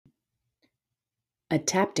A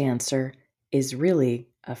tap dancer is really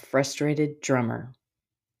a frustrated drummer.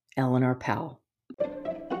 Eleanor Powell.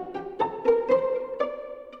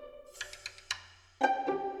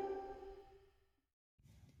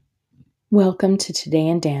 Welcome to Today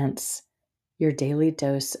in Dance, your daily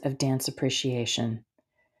dose of dance appreciation.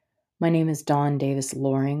 My name is Dawn Davis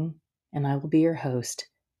Loring, and I will be your host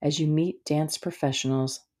as you meet dance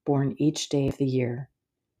professionals born each day of the year.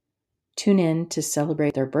 Tune in to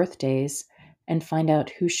celebrate their birthdays and find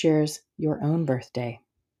out who shares your own birthday.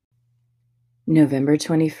 November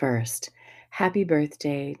 21st. Happy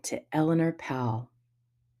birthday to Eleanor Powell.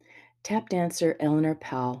 Tap dancer Eleanor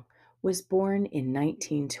Powell was born in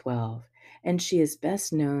 1912, and she is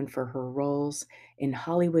best known for her roles in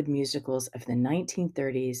Hollywood musicals of the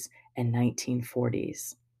 1930s and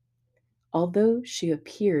 1940s. Although she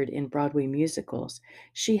appeared in Broadway musicals,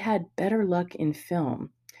 she had better luck in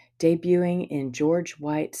film, debuting in George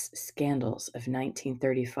White's Scandals of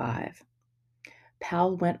 1935.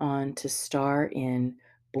 Powell went on to star in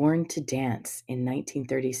Born to Dance in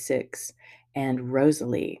 1936 and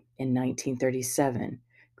Rosalie in 1937,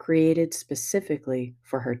 created specifically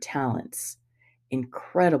for her talents.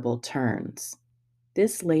 Incredible turns.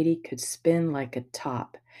 This lady could spin like a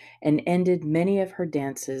top and ended many of her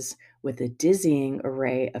dances with a dizzying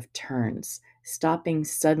array of turns, stopping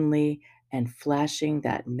suddenly and flashing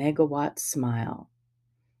that megawatt smile.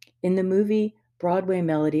 In the movie Broadway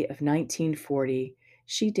Melody of 1940,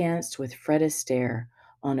 she danced with Fred Astaire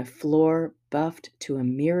on a floor buffed to a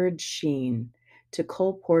mirrored sheen to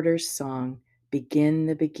Cole Porter's song, Begin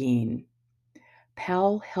the Beguine.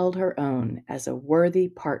 Powell held her own as a worthy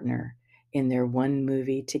partner in their one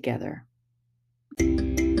movie together.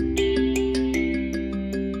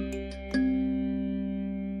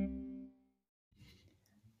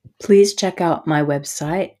 Please check out my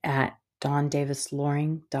website at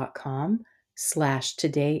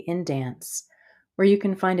dondavisloring.com/todayindance, where you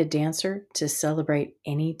can find a dancer to celebrate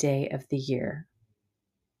any day of the year.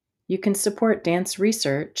 You can support dance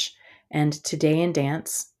research and Today in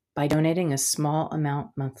Dance by donating a small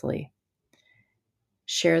amount monthly.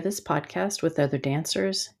 Share this podcast with other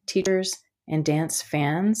dancers, teachers, and dance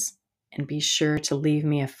fans, and be sure to leave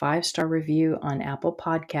me a 5-star review on Apple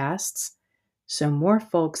Podcasts so more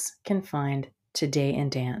folks can find Today in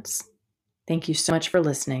Dance. Thank you so much for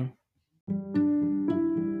listening.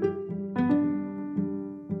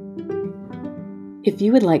 If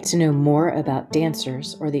you would like to know more about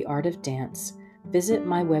dancers or the art of dance, visit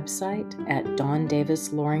my website at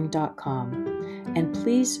dondavisloring.com, and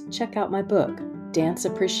please check out my book, Dance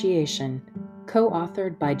Appreciation,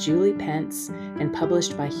 co-authored by Julie Pence and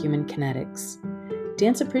published by Human Kinetics.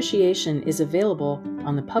 Dance Appreciation is available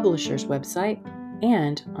on the publisher's website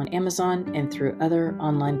and on Amazon and through other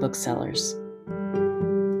online booksellers.